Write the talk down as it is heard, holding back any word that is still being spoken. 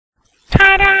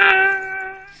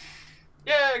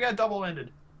Yeah,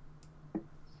 double-ended.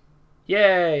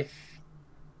 Yay!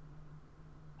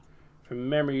 From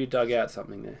memory, you dug out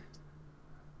something there.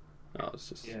 Oh, it's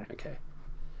just... Yeah. Okay.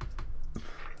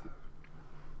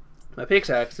 My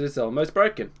pickaxe is almost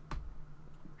broken.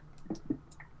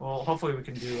 Well, hopefully we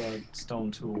can do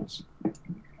stone tools.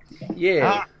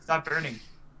 Yeah. Ah, stop burning.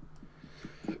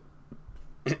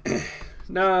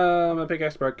 No, my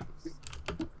pickaxe broke.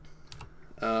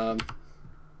 My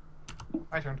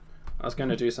turn. I was going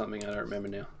to do something, I don't remember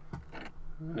now. Oh,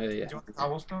 yeah. Do you want the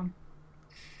cobblestone?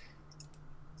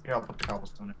 Here, I'll put the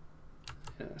cobblestone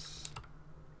in. Yes.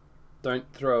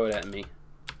 Don't throw it at me.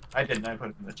 I didn't. I put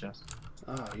it in the chest.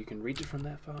 Oh, you can reach it from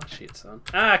that far? Shit, son.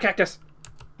 Ah, cactus!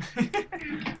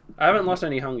 I haven't lost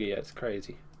any hunger yet. It's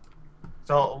crazy.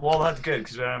 So, well, that's good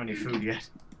because we don't have any food yet.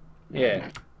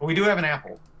 Yeah. But we do have an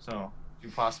apple, so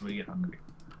you possibly get hungry.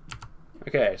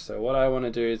 Okay, so what I want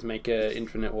to do is make an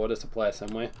infinite water supply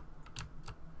somewhere.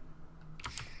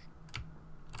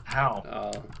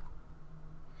 How?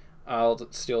 I'll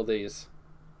steal these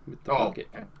with the bucket.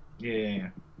 Okay. Yeah.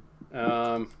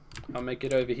 I'll make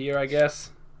it over here, I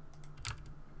guess.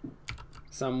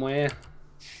 Somewhere.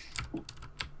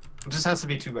 It just has to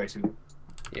be 2 by 2.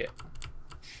 Yeah.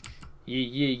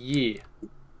 Yeah.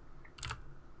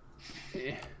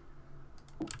 Eh.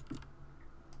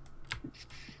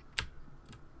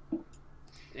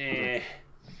 Eh.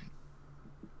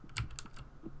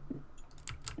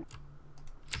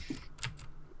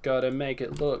 Gotta make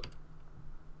it look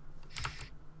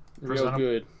real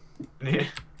good. Yeah.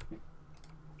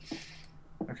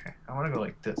 Okay, I want to go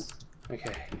like this.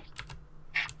 Okay.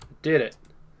 Did it.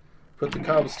 Put the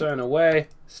cobblestone away.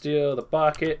 Steal the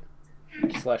bucket.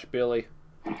 Slash Billy.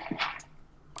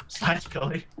 Slash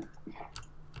Billy.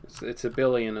 It's a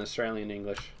Billy in Australian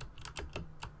English.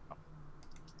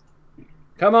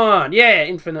 Come on! Yeah!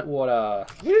 Infinite water!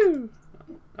 Woo!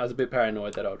 I was a bit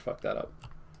paranoid that I would fuck that up.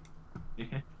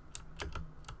 Yeah.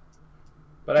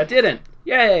 But I didn't!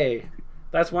 Yay!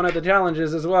 That's one of the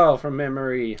challenges as well from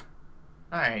memory.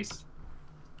 Nice.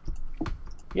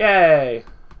 Yay!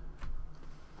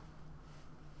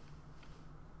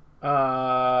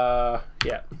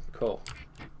 Yeah, cool.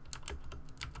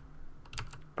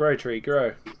 Grow tree,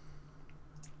 grow.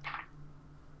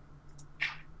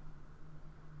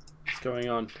 What's going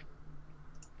on?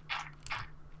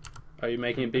 Are you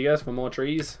making it bigger for more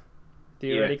trees?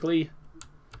 Theoretically?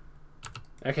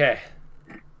 Yeah. Okay.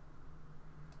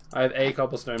 I have a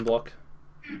cobblestone block.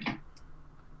 I'm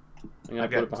gonna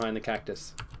put it behind the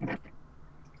cactus. For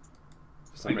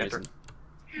some reason.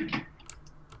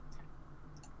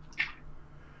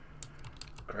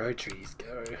 Grow trees,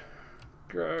 go.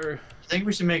 Grow. I think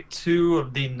we should make 2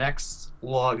 of the next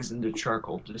logs into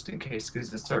charcoal, just in case,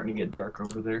 because it's starting to get dark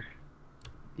over there.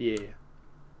 Yeah.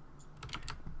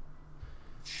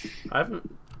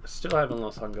 Still haven't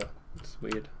lost hunger. It's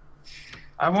weird.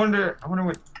 I wonder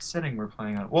what setting we're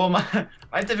playing on. Well,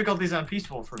 my difficulty's on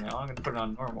peaceful for now. I'm gonna put it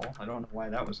on normal. I don't know why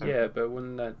that was. Yeah, but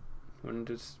wouldn't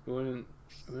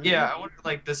Yeah, I wonder,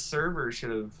 like, the server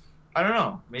should have. I don't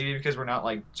know. Maybe because we're not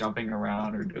like jumping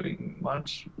around or doing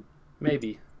much.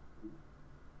 Maybe.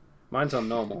 Mine's on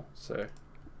normal, so.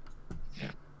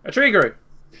 Yeah. A tree grew.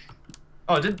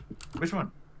 Oh, it did. Which one?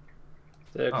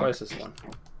 The closest one.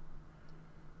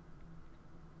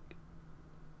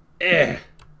 Eh.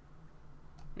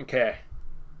 Okay.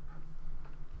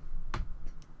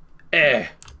 Eh.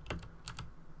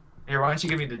 Here, why don't you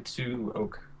give me the 2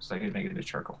 oak so I can make it into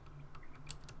charcoal?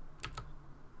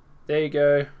 There you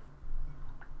go.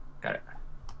 Got it.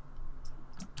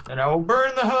 And I will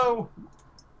burn the hoe.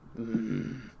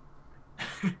 Mm.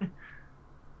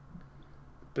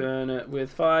 Burn it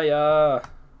with fire.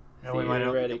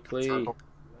 Theoretically.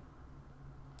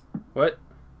 What?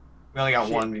 We only got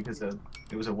 1 because it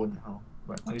was a wooden hoe,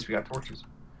 but at least we got torches.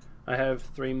 I have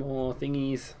 3 more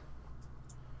thingies.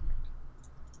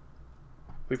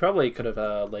 We probably could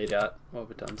have laid out what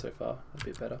we've done so far a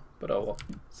bit better, but oh well,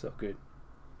 still good.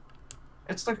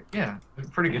 It's like, yeah, it's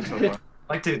pretty good so far.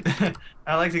 I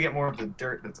like to get more of the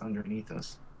dirt that's underneath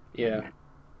us. Yeah.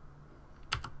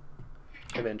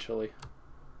 Eventually.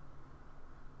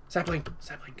 Sapling,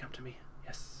 come to me.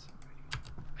 Yes.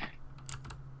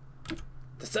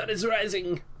 The sun is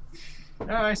rising.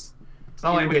 Nice. It's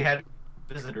not like we had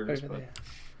visitors, but...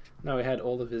 No, we had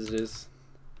all the visitors.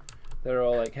 They were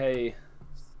all like, "Hey,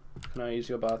 can I use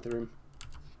your bathroom?"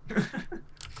 Did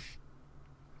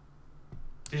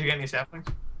you get any saplings?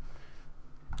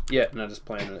 Yeah, and I just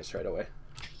planted it straight away.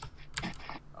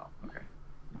 Oh, okay.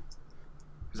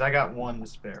 Because I got 1 to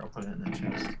spare. I'll put it in the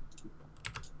chest.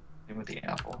 And with the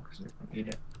apple, because we don't need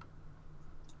it.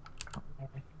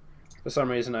 For some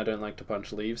reason, I don't like to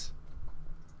punch leaves.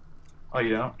 Oh, you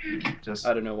don't? Just.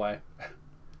 I don't know why.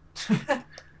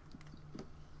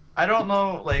 I don't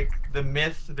know, like, the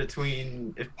myth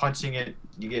between if punching it,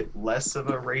 you get less of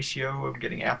a ratio of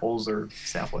getting apples or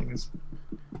saplings.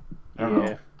 I don't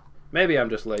know. Maybe I'm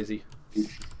just lazy.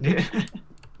 Yeah.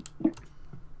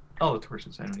 Oh, the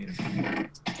torches. I don't need them.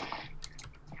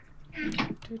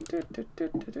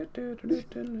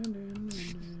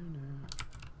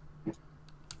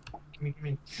 Give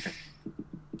me.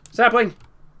 Sapling!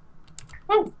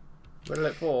 Woo! Where did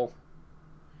it fall?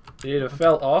 It either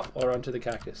fell off or onto the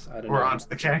cactus. I don't know. Or onto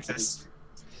the cactus.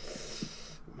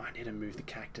 Might need to move the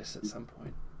cactus at some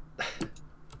point.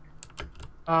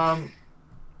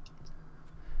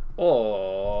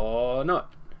 Or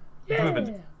not. Yeah. Move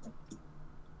it.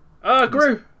 Oh, it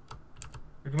grew!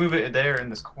 We can move it there in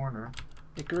this corner.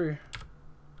 It grew.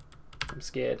 I'm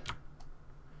scared.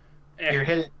 Here,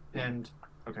 hit it, and...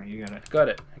 Okay, you got it. Got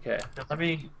it. Okay. Now let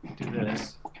me do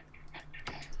this.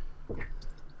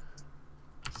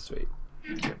 Sweet.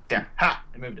 There. Ha!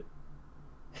 I moved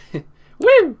it.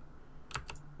 Woo!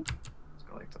 Let's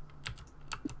go like that.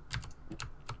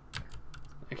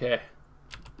 Okay.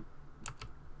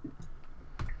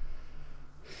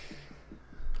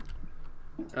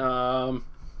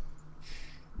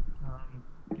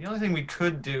 The only thing we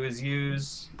could do is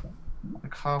use the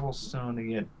cobblestone to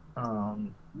get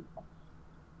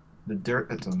the dirt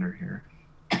that's under here.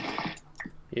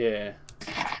 Yeah.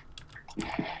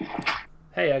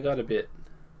 Hey, I got a bit.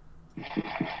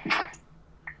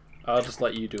 I'll just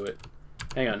let you do it.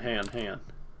 Hang on.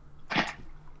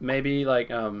 Maybe,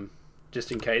 like,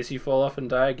 just in case you fall off and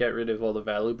die, get rid of all the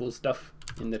valuable stuff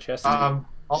in the chest. All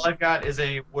I've got is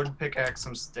a wooden pickaxe,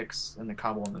 some sticks, and the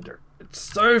cobble and the dirt. It's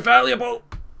so valuable!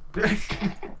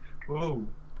 Whoa.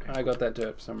 I got that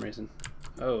dirt for some reason.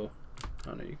 Oh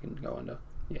no, you can go under.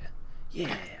 Yeah,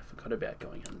 I forgot about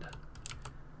going under.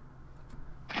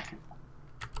 Okay.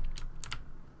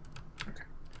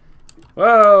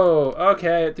 Whoa!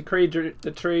 Okay,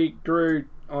 the tree grew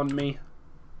on me.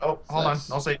 Oh, So hold on.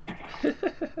 I'll say. There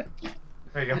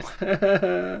you go.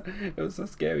 It was so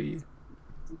scary.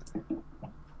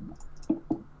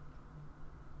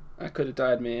 I could have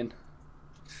died, man.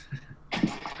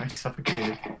 I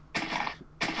suffocated.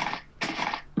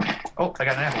 Oh, I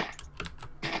got an apple.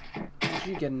 Did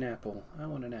you get an apple? I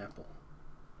want an apple.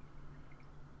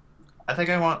 I think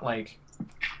I want, like...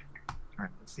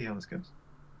 Alright, let's see how this goes.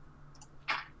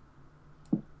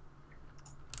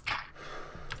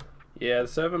 Yeah, the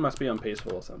server must be on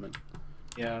peaceful or something.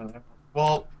 Yeah,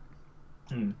 well...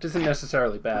 It isn't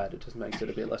necessarily bad, it just makes it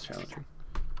a bit less challenging.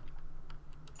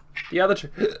 The other tree...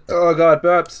 Oh god,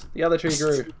 burps! The other tree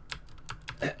grew.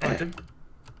 I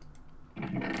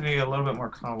need a little bit more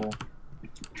cobble.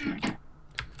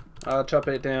 I'll chop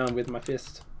it down with my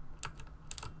fist.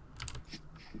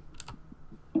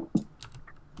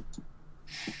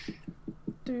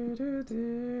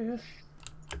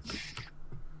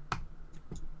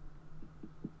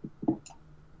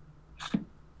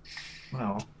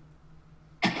 Well...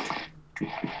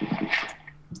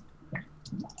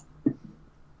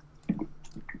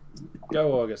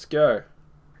 Go, August, go.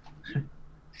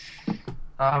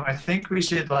 I think we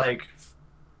should, like...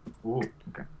 Ooh,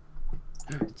 okay.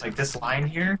 Like, this line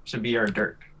here should be our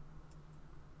dirt.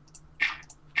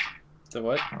 The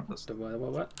what? The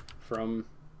what? From...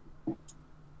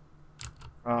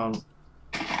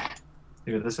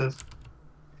 See what this is?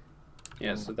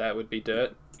 Yeah, so that would be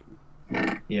dirt.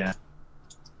 Yeah.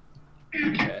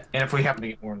 Okay. And if we happen to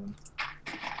get more than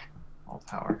all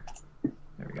power.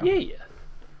 There we go. Yeah.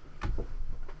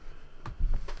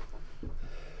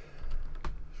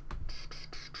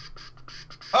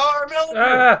 Oh, our melon!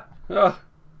 Ah! Oh.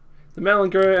 The melon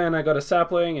grew and I got a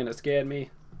sapling and it scared me.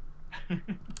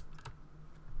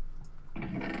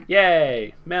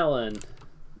 Yay! Melon!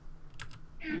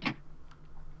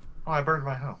 Oh, I burned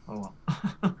my hoe. Oh well.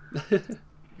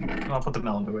 I'll put the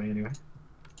melon away anyway.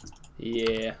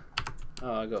 Yeah.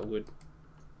 Oh, I got wood.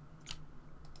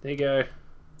 There you go.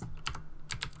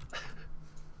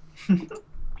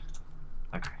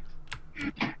 Okay.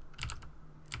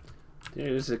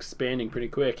 Dude, this is expanding pretty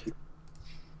quick.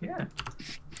 Yeah.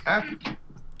 Ah.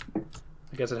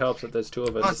 I guess it helps that there's two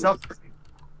of Oh, us. it's self-burning.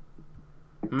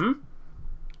 Hmm?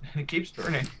 It keeps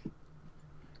burning.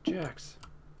 Jerks.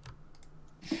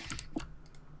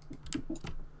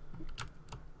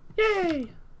 Yay!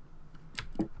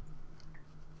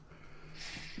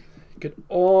 Could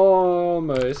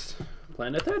almost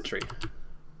plant a third tree.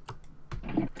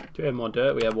 Do we have more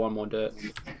dirt? We have one more dirt.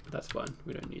 That's fine.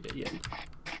 We don't need it yet.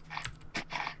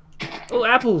 Oh,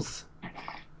 apples!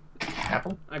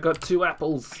 Apple? I got 2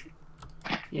 apples.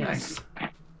 Yes.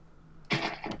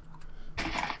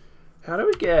 How do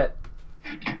we get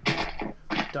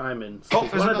diamonds? Oh,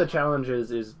 'Cause there's one of the another-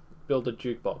 challenges is build a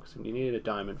jukebox, and you need a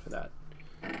diamond for that.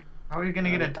 How are you gonna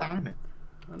get a diamond?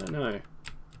 I don't know.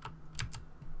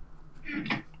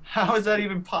 How is that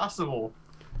even possible?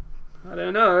 I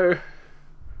don't know.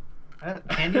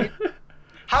 Can you?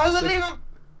 How is that even?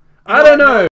 I don't know.